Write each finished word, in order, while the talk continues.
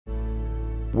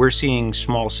We're seeing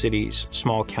small cities,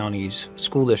 small counties,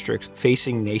 school districts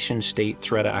facing nation-state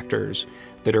threat actors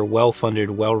that are well-funded,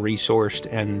 well-resourced,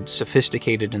 and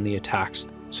sophisticated in the attacks.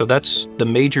 So that's the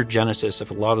major genesis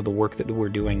of a lot of the work that we're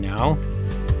doing now.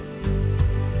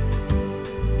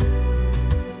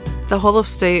 The Whole of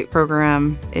State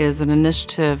program is an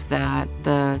initiative that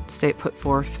the state put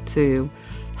forth to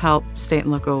help state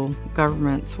and local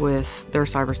governments with their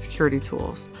cybersecurity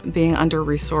tools. Being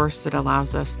under-resourced, it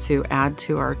allows us to add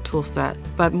to our tool set.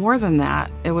 But more than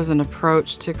that, it was an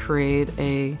approach to create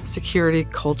a security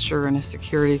culture and a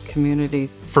security community.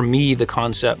 For me, the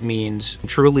concept means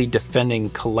truly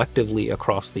defending collectively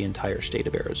across the entire state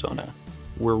of Arizona.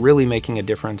 We're really making a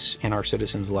difference in our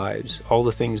citizens' lives. All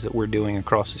the things that we're doing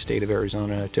across the state of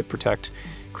Arizona to protect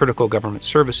critical government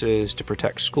services, to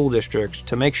protect school districts,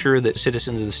 to make sure that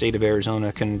citizens of the state of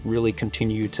Arizona can really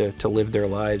continue to live their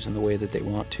lives in the way that they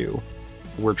want to.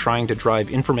 We're trying to drive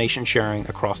information sharing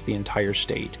across the entire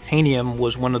state. Tanium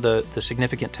was one of the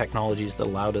significant technologies that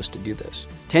allowed us to do this.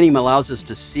 Tanium allows us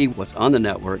to see what's on the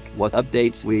network, what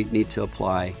updates we need to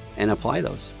apply, and apply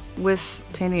those. With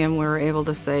Tanium, we were able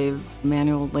to save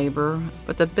manual labor,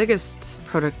 but the biggest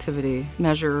productivity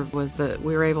measure was that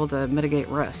we were able to mitigate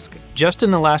risk. Just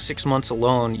in the last 6 months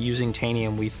alone, using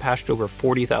Tanium, we've patched over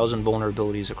 40,000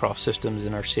 vulnerabilities across systems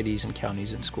in our cities and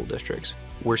counties and school districts.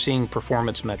 We're seeing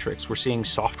performance metrics, we're seeing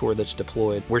software that's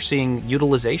deployed, we're seeing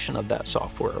utilization of that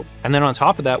software. And then on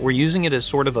top of that, we're using it as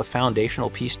sort of a foundational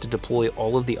piece to deploy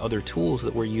all of the other tools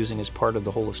that we're using as part of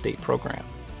the Whole of State program.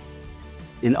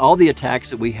 In all the attacks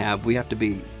that we have to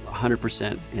be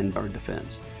 100% in our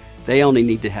defense. They only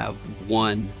need to have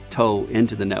one toe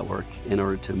into the network in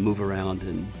order to move around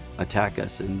and attack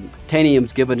us. And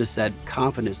Tanium's given us that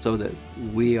confidence so that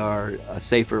we are a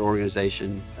safer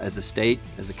organization as a state,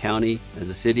 as a county, as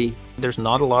a city. There's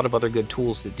not a lot of other good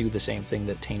tools that do the same thing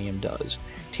that Tanium does.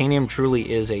 Tanium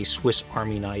truly is a Swiss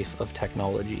Army knife of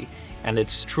technology, and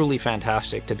it's truly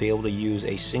fantastic to be able to use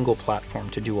a single platform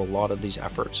to do a lot of these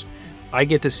efforts. I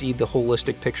get to see the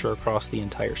holistic picture across the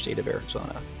entire state of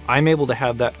Arizona. I'm able to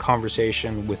have that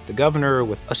conversation with the governor,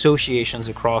 with associations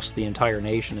across the entire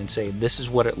nation, and say, this is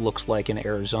what it looks like in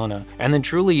Arizona. And then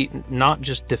truly not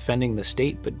just defending the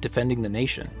state, but defending the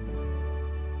nation.